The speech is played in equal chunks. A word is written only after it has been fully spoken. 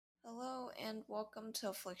and welcome to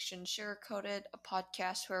Affliction Sugarcoated, a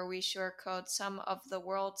podcast where we sugarcoat some of the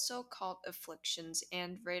world's so-called afflictions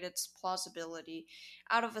and rate its plausibility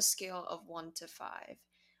out of a scale of 1 to 5.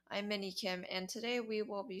 I'm Minnie Kim, and today we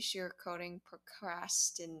will be sugarcoating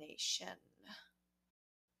procrastination.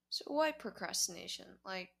 So why procrastination?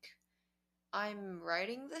 I'm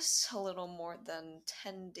writing this a little more than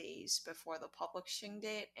 10 days before the publishing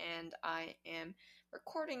date, and I am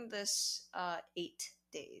recording this 8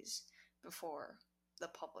 days before the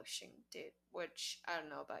publishing date, which I don't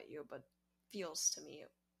know about you, but feels to me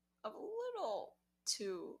a little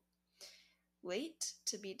too late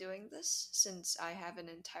to be doing this since I have an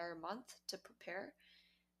entire month to prepare.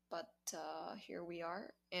 But here we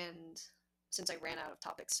are, and since I ran out of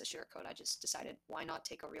topics to sugarcoat, I just decided why not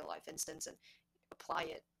take a real life instance and apply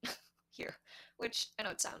it here, which I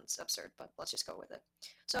know it sounds absurd, but let's just go with it.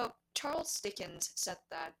 So Charles Dickens said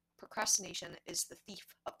that procrastination is the thief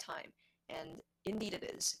of time, and indeed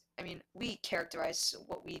it is. I mean, we characterize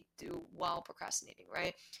what we do while procrastinating,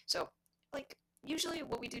 right? So, usually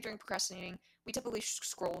what we do during procrastinating, we typically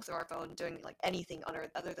scroll through our phone doing anything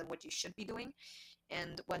other than what you should be doing.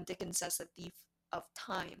 And when Dickens says the thief of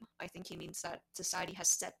time, I think he means that society has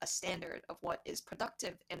set a standard of what is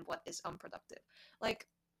productive and what is unproductive. Like,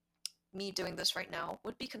 me doing this right now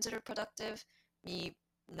would be considered productive. Me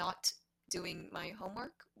not doing my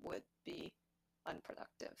homework would be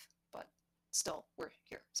unproductive. But still, we're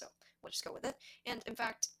here, so we'll just go with it. And in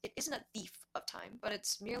fact, it isn't a thief of time, but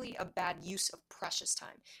it's merely a bad use of precious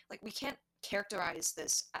time. We can't characterize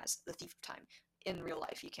this as the thief of time. In real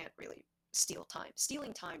life, you can't really steal time.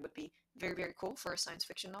 Stealing time would be very, very cool for a science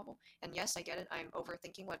fiction novel. And yes, I get it, I'm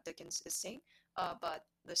overthinking what Dickens is saying, but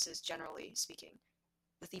this is generally speaking.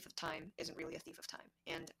 The thief of time isn't really a thief of time.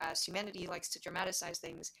 And as humanity likes to dramatize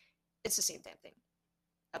things, it's the same damn thing.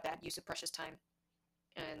 A bad use of precious time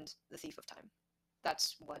and the thief of time.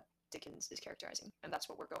 That's what Dickens is characterizing, and that's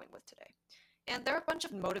what we're going with today. And there are a bunch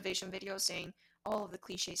of motivation videos saying all of the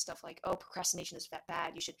cliche stuff like, oh, procrastination is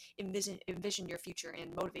bad, you should envision your future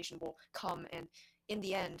and motivation will come. And in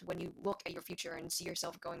the end, when you look at your future and see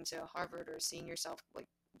yourself going to Harvard or seeing yourself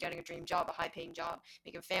getting a dream job, a high-paying job,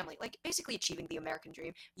 making a family, basically achieving the American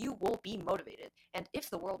dream, you will be motivated. And if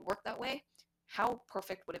the world worked that way, how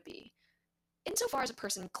perfect would it be? Insofar as a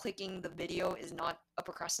person clicking the video is not a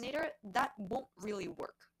procrastinator, that won't really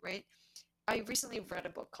work, right? I recently read a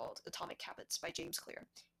book called Atomic Habits by James Clear.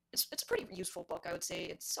 It's a pretty useful book, I would say.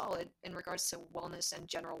 It's solid in regards to wellness and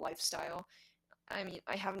general lifestyle. I mean,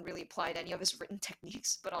 I haven't really applied any of his written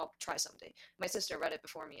techniques, but I'll try someday. My sister read it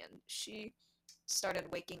before me, and she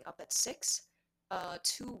started waking up at 6,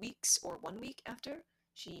 2 weeks or 1 week after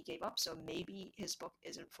she gave up, so maybe his book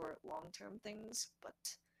isn't for long-term things, but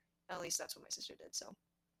at least that's what my sister did, so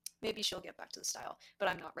maybe she'll get back to the style. But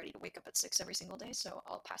I'm not ready to wake up at 6 every single day, so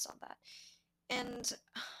I'll pass on that. And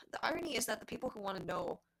the irony is that the people who want to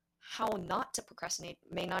know how not to procrastinate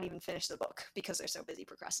may not even finish the book because they're so busy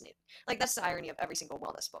procrastinating. That's the irony of every single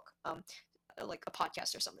wellness book. Like a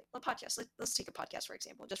podcast or something. A podcast. Let's take a podcast, for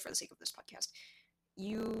example, just for the sake of this podcast.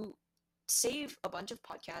 You save a bunch of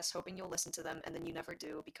podcasts hoping you'll listen to them, and then you never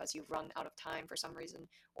do because you've run out of time for some reason,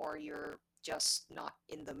 or you're just not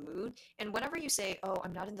in the mood. And whenever you say, oh,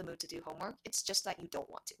 I'm not in the mood to do homework, it's just that you don't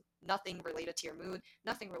want to. Nothing related to your mood,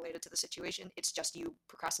 nothing related to the situation. It's just you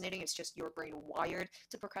procrastinating. It's just your brain wired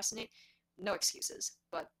to procrastinate. No excuses.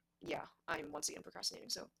 But yeah, I'm once again procrastinating,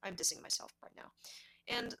 so I'm dissing myself right now.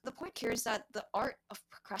 And the point here is that the art of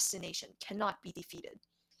procrastination cannot be defeated.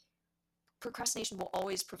 Procrastination will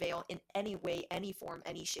always prevail in any way, any form,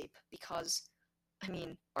 any shape, because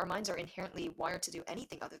our minds are inherently wired to do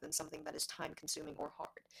anything other than something that is time-consuming or hard.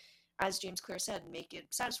 As James Clear said, make it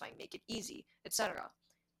satisfying, make it easy, etc.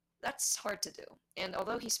 That's hard to do. And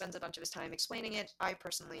although he spends a bunch of his time explaining it, I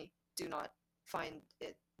personally do not find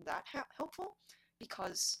it that helpful,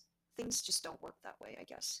 because things just don't work that way, I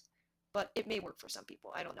guess. But it may work for some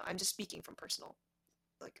people. I don't know. I'm just speaking from personal,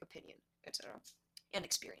 opinion, etc. and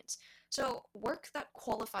experience. So work that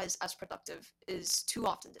qualifies as productive is too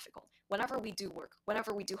often difficult. Whenever we do work,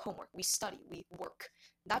 whenever we do homework, we study, we work.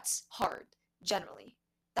 That's hard, generally.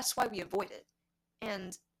 That's why we avoid it.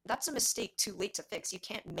 And that's a mistake too late to fix. You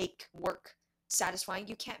can't make work satisfying.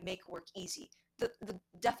 You can't make work easy. The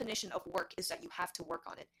definition of work is that you have to work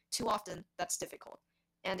on it. Too often, that's difficult.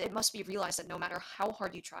 And it must be realized that no matter how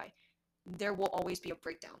hard you try, there will always be a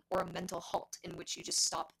breakdown or a mental halt in which you just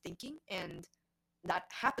stop thinking, and that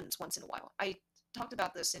happens once in a while. I talked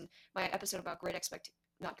about this in my episode about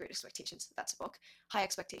not Great Expectations, that's a book, High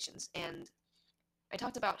Expectations, and I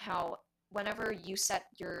talked about how whenever you set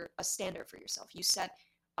a standard for yourself, you set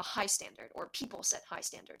a high standard, or people set high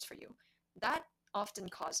standards for you, that often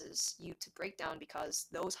causes you to break down because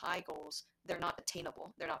those high goals, they're not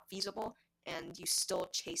attainable, they're not feasible, and you still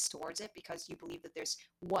chase towards it because you believe that there's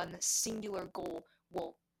one singular goal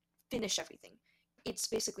will finish everything. It's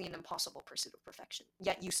basically an impossible pursuit of perfection,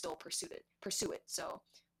 yet you still pursue it. So,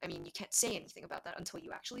 I mean, you can't say anything about that until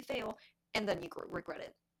you actually fail, and then you regret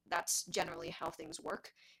it. That's generally how things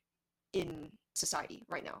work in society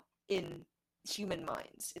right now, in human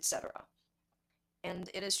minds, etc. And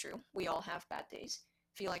it is true, we all have bad days.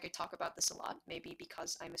 I feel like I talk about this a lot, maybe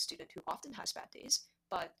because I'm a student who often has bad days,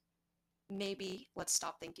 but maybe let's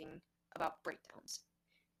stop thinking about breakdowns.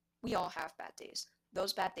 We all have bad days.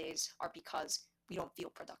 Those bad days are because we don't feel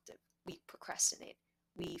productive. We procrastinate.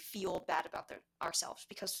 We feel bad about ourselves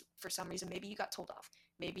because for some reason maybe you got told off.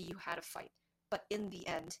 Maybe you had a fight. But in the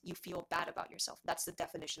end, you feel bad about yourself. That's the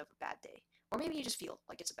definition of a bad day. Or maybe you just feel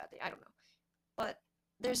like it's a bad day. I don't know. But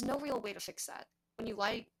there's no real way to fix that. When you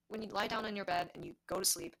lie down in your bed and you go to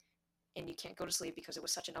sleep and you can't go to sleep because it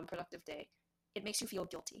was such an unproductive day, it makes you feel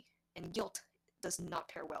guilty. And guilt does not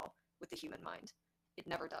pair well with the human mind. It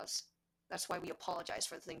never does. That's why we apologize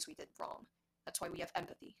for the things we did wrong. That's why we have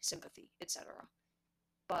empathy, sympathy, etc.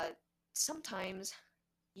 But sometimes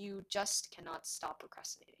you just cannot stop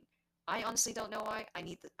procrastinating. I honestly don't know why. I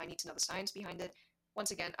need to know the science behind it.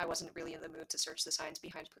 Once again, I wasn't really in the mood to search the science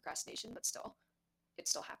behind procrastination, but still, it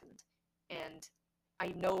still happened. And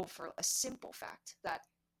I know for a simple fact that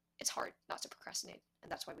it's hard not to procrastinate,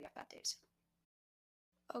 and that's why we have bad days.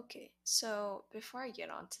 Okay, so before I get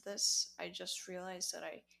onto this, I just realized that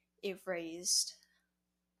I erased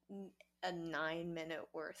a 9-minute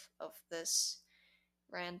worth of this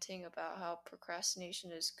ranting about how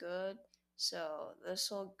procrastination is good. So this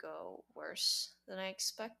will go worse than I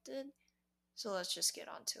expected. So let's just get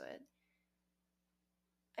onto it.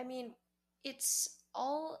 I mean, it's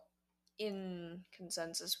all in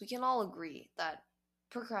consensus. We can all agree that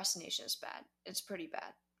procrastination is bad. It's pretty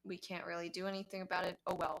bad. We can't really do anything about it.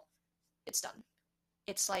 Oh well, it's done.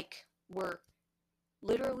 It's like we're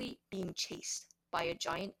literally being chased by a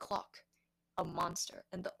giant clock, a monster,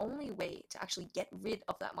 and the only way to actually get rid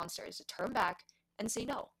of that monster is to turn back and say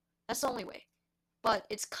no. That's the only way. But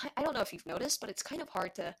I don't know if you've noticed, but it's kind of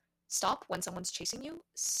hard to stop when someone's chasing you.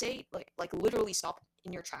 Say like literally stop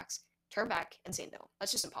in your tracks, turn back and say no.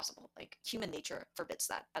 That's just impossible. Like human nature forbids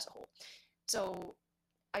that as a whole. So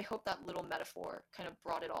I hope that little metaphor kind of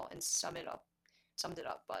brought it all and summed it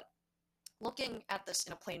up. But looking at this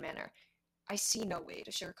in a plain manner, I see no way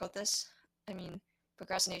to sugarcoat this. I mean,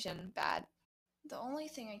 procrastination, bad. The only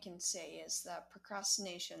thing I can say is that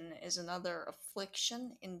procrastination is another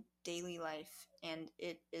affliction in daily life, and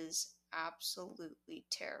it is absolutely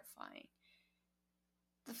terrifying.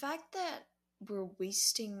 The fact that we're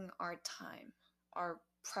wasting our time, our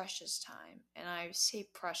precious time, and I say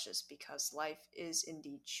precious because life is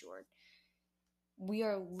indeed short, we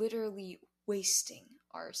are literally wasting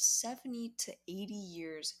our 70 to 80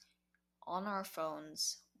 years on our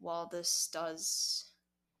phones while this does.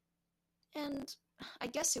 And I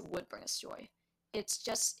guess it would bring us joy. It's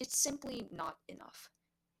simply not enough.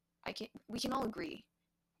 We can all agree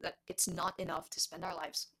that it's not enough to spend our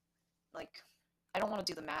lives, like, I don't want to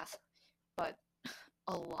do the math, but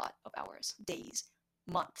a lot of hours, days,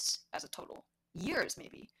 months as a total, years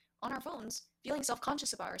maybe, on our phones, feeling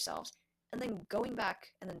self-conscious about ourselves, and then going back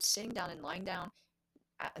and then sitting down and lying down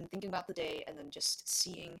and thinking about the day and then just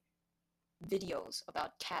seeing videos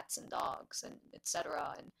about cats and dogs and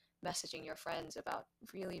etc. and messaging your friends about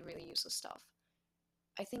really, really useless stuff.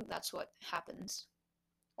 I think that's what happens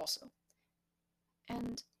also.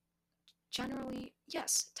 And generally,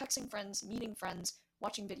 yes, texting friends, meeting friends,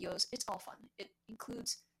 watching videos, it's all fun. It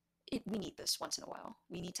includes it. We need this once in a while.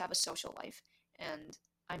 We need to have a social life, and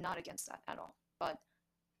I'm not against that at all. But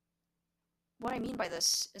what I mean by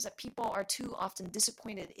this is that people are too often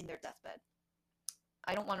disappointed in their deathbed.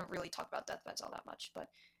 I don't want to really talk about deathbeds all that much, but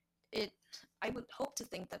I would hope to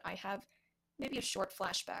think that I have maybe a short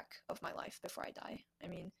flashback of my life before I die. I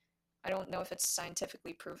mean, I don't know if it's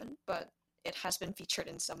scientifically proven, but it has been featured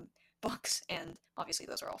in some books, and obviously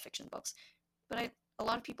those are all fiction books. But a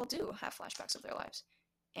lot of people do have flashbacks of their lives,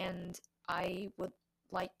 and I would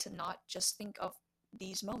like to not just think of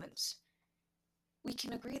these moments. We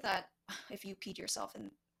can agree that if you peed yourself in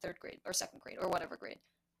 3rd grade or 2nd grade or whatever grade,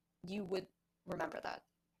 you would remember that.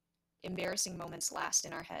 Embarrassing moments last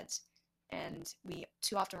in our heads, and we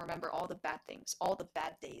too often remember all the bad things, all the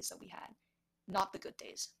bad days that we had, not the good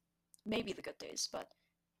days. Maybe the good days, but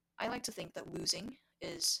I like to think that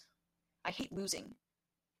I hate losing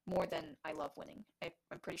more than I love winning.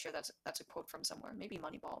 I'm pretty sure that's a quote from somewhere, maybe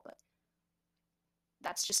Moneyball, but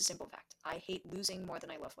that's just a simple fact. I hate losing more than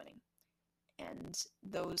I love winning. And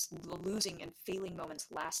those losing and failing moments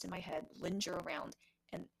last in my head, linger around,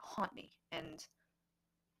 and haunt me. And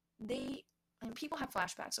people have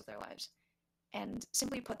flashbacks of their lives, and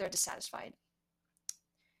simply put, they're dissatisfied.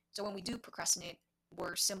 So when we do procrastinate,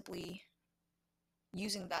 we're simply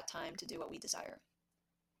using that time to do what we desire.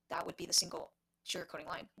 That would be the single sugarcoating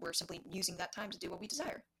line. We're simply using that time to do what we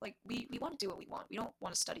desire. Like, we want to do what we want. We don't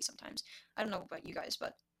want to study sometimes. I don't know about you guys,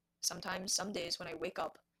 but sometimes, some days when I wake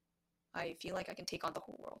up, I feel like I can take on the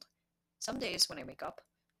whole world. Some days when I wake up,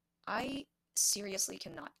 I seriously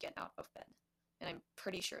cannot get out of bed. And I'm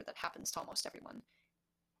pretty sure that happens to almost everyone.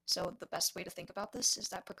 So the best way to think about this is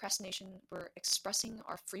that procrastination, we're expressing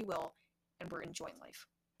our free will and we're enjoying life.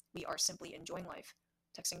 We are simply enjoying life,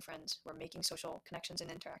 texting friends, we're making social connections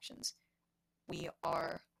and interactions. We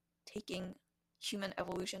are taking human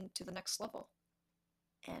evolution to the next level.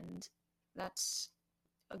 And that's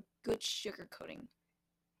a good sugarcoating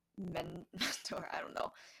mentor, I don't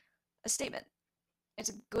know, a statement. It's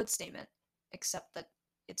a good statement, except that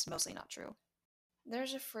it's mostly not true.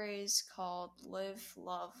 There's a phrase called live,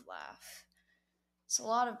 love, laugh. So a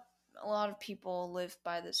lot of people live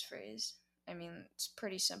by this phrase. I mean, it's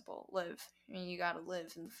pretty simple. Live. I mean, you gotta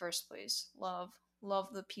live in the first place. Love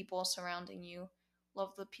the people surrounding you.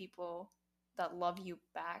 Love the people that love you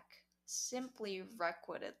back. Simply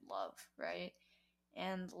requited love, right?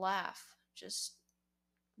 And laugh. Just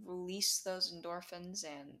release those endorphins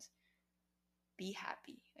and be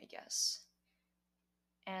happy, I guess.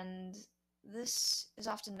 And this is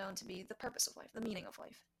often known to be the purpose of life, the meaning of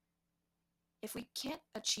life. If we can't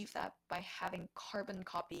achieve that by having carbon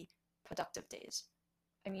copy productive days,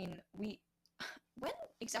 I mean, when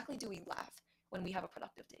exactly do we laugh when we have a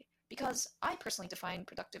productive day? Because I personally define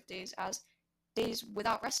productive days as days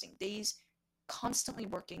without resting, days constantly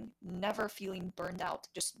working, never feeling burned out,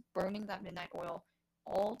 just burning that midnight oil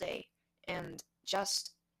all day and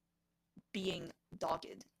just being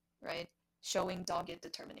dogged, right? Showing dogged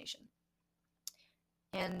determination.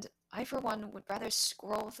 And I, for one, would rather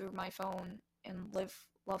scroll through my phone and live,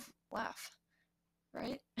 love, laugh,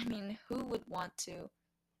 right? I mean, who would want to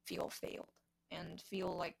feel failed and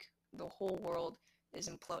feel like the whole world is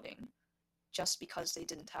imploding just because they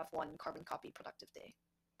didn't have one carbon copy productive day?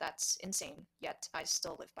 That's insane, yet I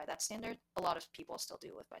still live by that standard. A lot of people still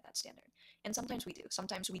do live by that standard. And sometimes we do.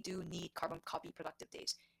 Sometimes we do need carbon copy productive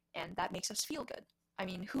days, and that makes us feel good. I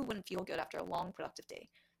mean, who wouldn't feel good after a long productive day?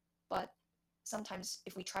 But sometimes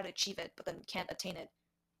if we try to achieve it but then can't attain it,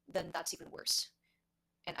 then that's even worse.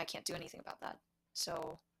 And I can't do anything about that.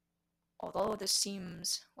 So, although this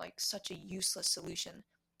seems like such a useless solution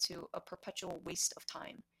to a perpetual waste of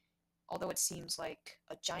time, although it seems like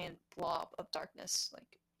a giant blob of darkness,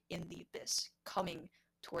 like in the abyss, coming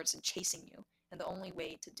towards and chasing you, and the only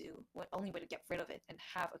way to get rid of it and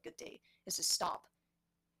have a good day is to stop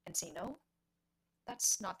and say no,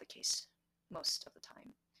 that's not the case most of the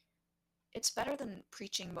time. It's better than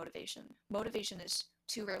preaching motivation. Motivation is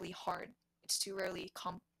too rarely hard, it's too rarely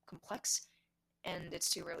complex, and it's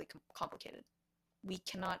too rarely complicated. We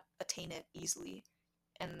cannot attain it easily,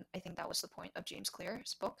 and I think that was the point of James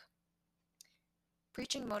Clear's book.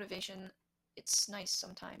 Preaching motivation, it's nice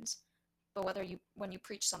sometimes, but when you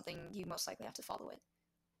preach something, you most likely have to follow it.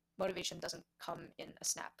 Motivation doesn't come in a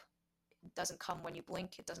snap. It doesn't come when you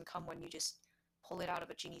blink. It doesn't come when you just pull it out of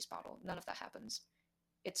a genie's bottle. None of that happens.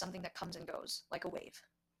 It's something that comes and goes, like a wave.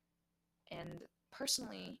 And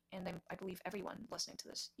personally, and I believe everyone listening to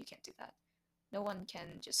this, you can't do that. No one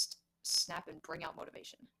can just snap and bring out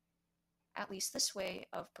motivation. At least this way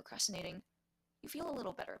of procrastinating, you feel a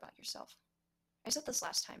little better about yourself. I said this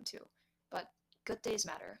last time too, but good days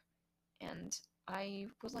matter. And I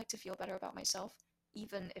would like to feel better about myself,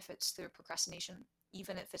 even if it's through procrastination,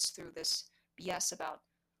 even if it's through this BS about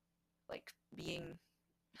like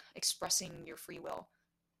expressing your free will.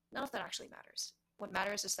 None of that actually matters. What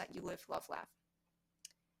matters is that you live, love, laugh.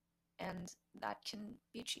 And that can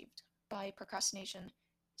be achieved by procrastination.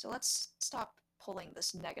 So let's stop pulling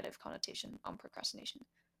this negative connotation on procrastination.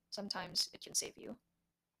 Sometimes it can save you.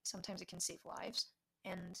 Sometimes it can save lives.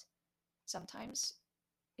 And sometimes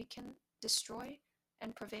it can destroy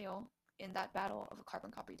and prevail in that battle of a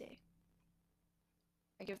carbon copy day.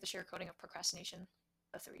 I give the sugarcoating of procrastination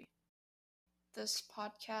a 3. This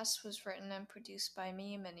podcast was written and produced by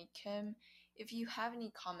me, Minnie Kim. If you have any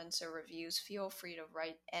comments or reviews, feel free to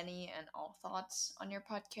write any and all thoughts on your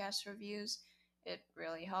podcast reviews. It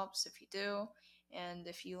really helps if you do. And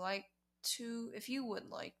if you would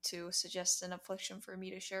like to suggest an affliction for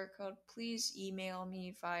me to sugarcoat, please email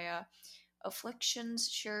me via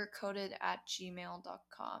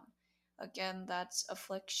afflictionssugarcoated@gmail.com. Again, that's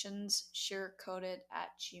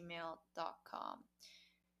afflictionssurecoded@gmail.com.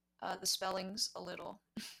 The spelling's a little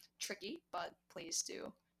tricky, but please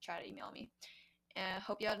do try to email me. And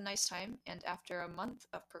hope you had a nice time. And after a month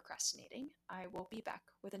of procrastinating, I will be back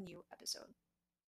with a new episode.